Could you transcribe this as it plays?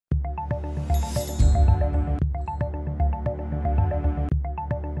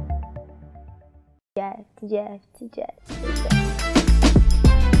TGIF.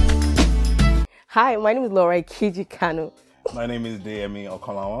 Hi, my name is Ikeji Kanu. My name is Deyemi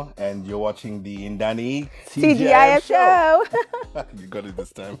Okanlawon, and you're watching the NdaniTGIFShow. You got it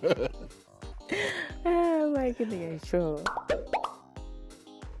this time. Oh my goodness, sure.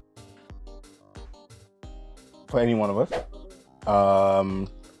 For any one of us.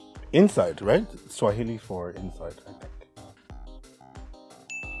 Inside, right? Swahili for inside, I think.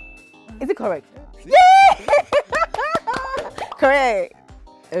 Is it correct? Yeah! Correct.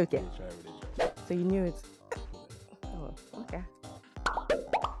 Okay. So you knew it. Oh, okay.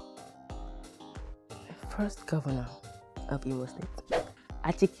 First governor of Imo State,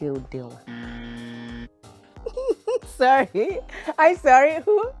 Ikeji Kanu. Sorry. I'm sorry.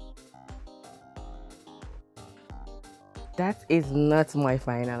 Who? That is not my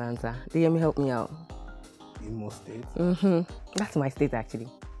final answer. Deyemi, help me out. Imo State? That's my state, actually.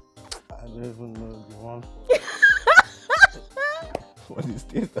 I don't even know the one. What is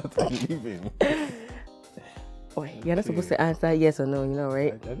state that I live in? Oh, you're not supposed to answer yes or no, you know,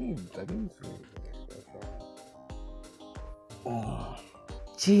 right? I didn't say that. Oh.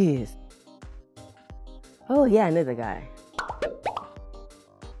 Jeez. Oh, yeah, I know the guy.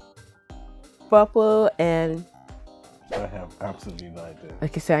 Purple and... I have absolutely no idea.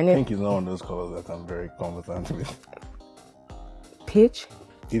 Okay, so I know... I think it's not one of those colors that I'm very conversant with. Peach?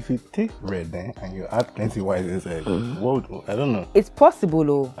 If you take red then and you add plenty white inside, I don't know. It's possible,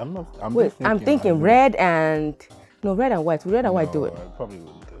 though. I'm thinking red and... No, red and white. Red and white do it. I probably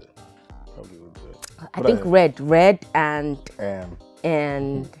wouldn't do it. I think red and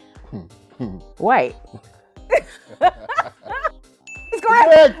white. It's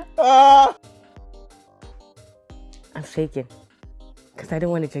correct! I'm shaking because I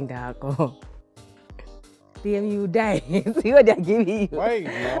don't want to drink the alcohol. Deyemi, you die. See what they're giving you. Why?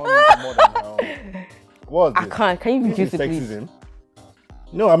 No, more than now. What? I can't. Can you reduce it, please? Sexism?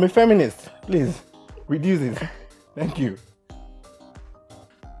 No, I'm a feminist. Please, reduce it. Thank you.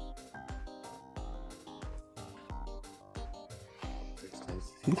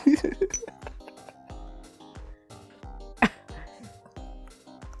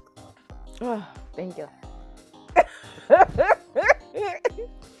 Oh, thank you.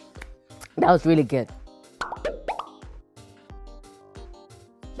 That was really good.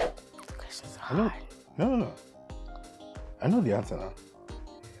 Questions are hard. No. I know the answer now.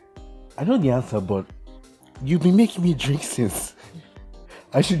 I know the answer, but you've been making me drink since.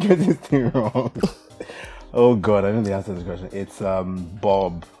 I should get this thing wrong. Oh God, I know the answer to this question. It's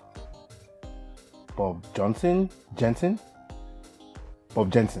Bob Jensen.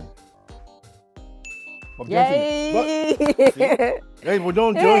 Yay! Hey, well,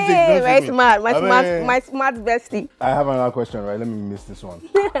 don't very smart. My smart bestie. I have another question, right? Let me miss this one.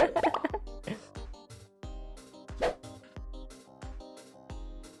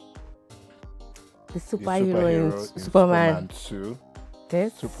 The superhero in Superman 2.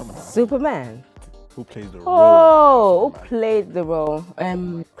 This? Superman. Who plays the role? Oh, who played the role?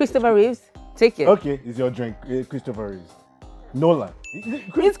 Christopher Reeves. Take it. Okay, it's your drink. Christopher Reeves. Nolan.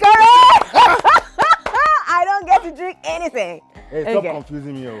 It's correct! I don't get to drink anything. Hey, stop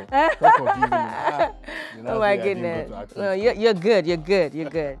confusing me. Stop confusing me. Oh my goodness. No, you're good. You're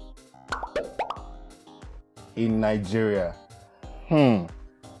good. In Nigeria.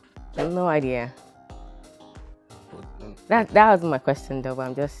 No idea. That was my question, though. But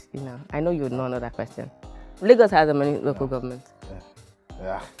I'm just, I know you would not know that question. Lagos has a many local government.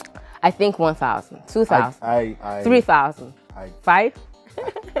 Yeah. I think 1,000, 2,000, 3,000, 5.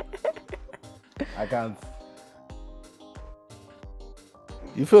 I can't.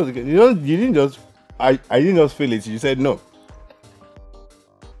 You feel it. You didn't just. I didn't just feel it. You said no.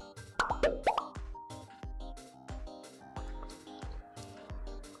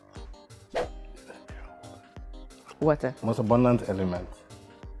 Water. Most abundant element.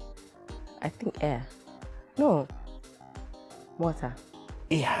 I think air. No. Water.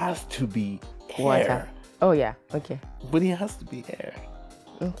 It has to be air. Water. Oh yeah. Okay. But it has to be air.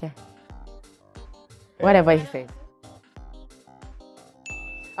 Okay. Whatever he says.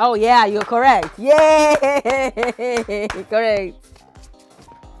 Oh yeah, you're correct. Yay! Correct.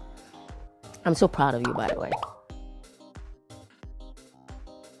 I'm so proud of you, by the way.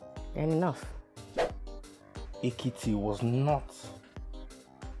 And enough. Ekiti was not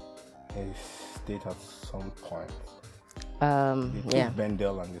a state at some point. They split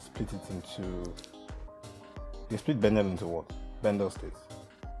Bendel and they split it into. They split Bendel into what? Bendel states.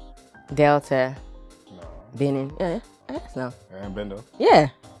 Delta. No. Benin. Yeah. Yes. No. And Bendel. Yeah.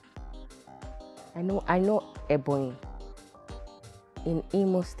 I know Ebonyi. in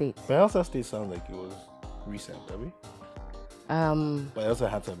Imo State. Bayelsa State sounds like it was recent, have we? Bayelsa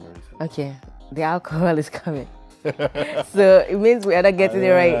had to be recent. Okay, the alcohol is coming. So it means we are not getting it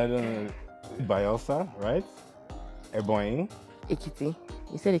right. I don't know. Bayelsa, right? Ebonyi. Ekiti.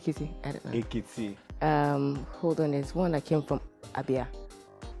 You said Ekiti? I don't know. Ekiti. Hold on, there's one that came from Abia.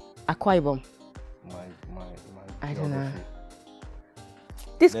 Akwa Ibom. I don't know.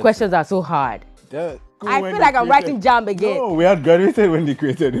 These questions are so hard. I feel like I'm writing jam again. No, we had graduated when they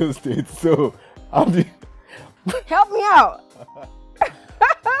created those states, so I'll be... Help me out.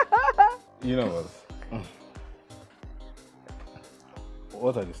 You know what?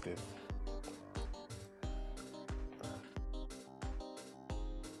 What are the states?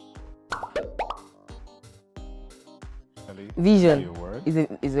 Vision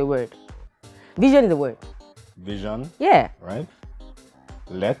is a word. Vision is a word. Vision? Yeah. Right?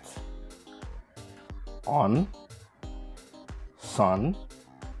 Let. On. Sun.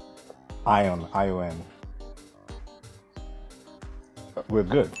 Ion. I-O-N. We're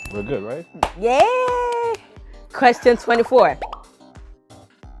good, right? Yay! Question 24.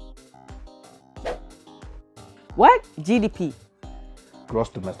 What? GDP. Gross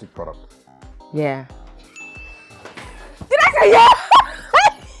domestic product. Yeah. Did I say yeah?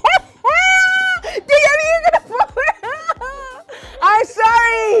 I'm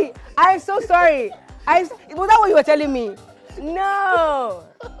sorry. I'm so sorry. Was that what you were telling me? No.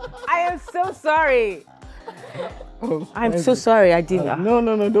 I am so sorry. I'm so sorry. I didn't.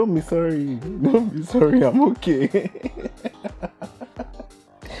 No. Don't be sorry. Don't be sorry. I'm okay.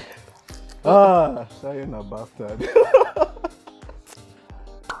 Shayna bastard.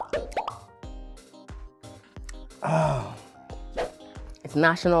 It's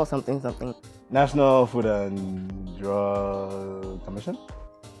National something. National Food and Drug Commission?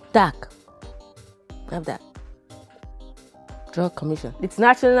 DAC. I have that. Drug Commission. It's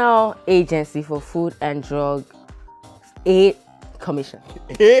National Agency for Food and Drug Commission.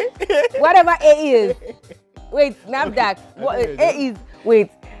 Whatever A is. Wait, NAFDAC. A is, wait,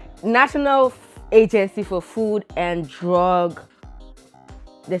 National Agency for Food and Drug.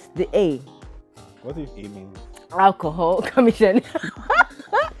 That's the A. What if A means? Alcohol Commission.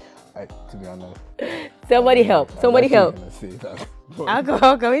 To be honest. Somebody help. Somebody help. Say that.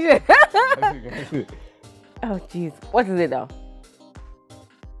 Alcohol Commission. Oh, jeez. What is it though?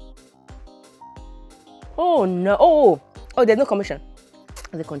 Oh, no. Oh, there's no commission.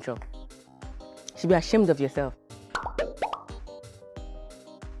 There's a control. You should be ashamed of yourself.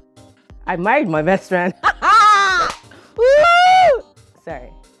 I married my best friend. Woo!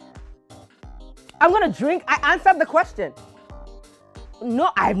 Sorry. I'm going to drink. I answered the question.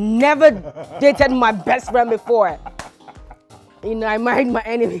 No, I've never dated my best friend before. You know, I married my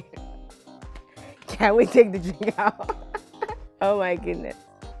enemy. Can we take the drink out? Oh my goodness.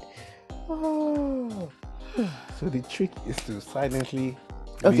 Oh. So the trick is to silently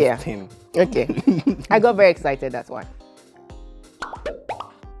okay. him. Okay. I got very excited, that's why.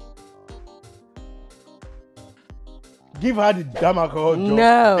 Give her the damn alcohol job.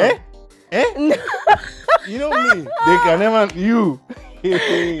 No. No. You know me. They can never you. You're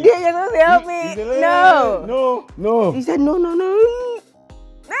supposed to help me. No. He said no.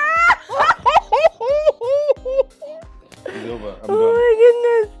 It's over. I'm Oh done. my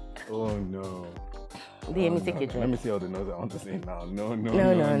goodness. Oh no. Let me take your drink. Let me see all the notes I want to say now. No.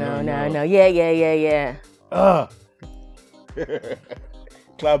 No. Yeah.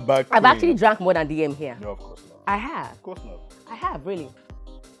 Clap back. I've actually drank more than DM here. No, of course not. I have. Of course not. I have, really.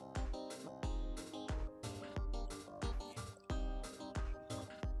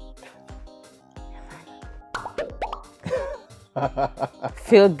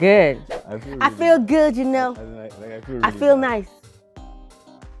 Feel good. I feel good, you know. I feel nice.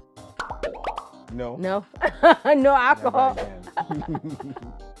 No. No alcohol.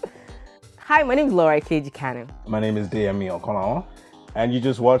 Hi, my name is Ikeji Kanu. My name is Deyemi Okanlawon, and you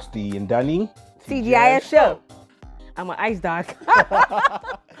just watched the NdaniTGIF show. I'm an ice dog.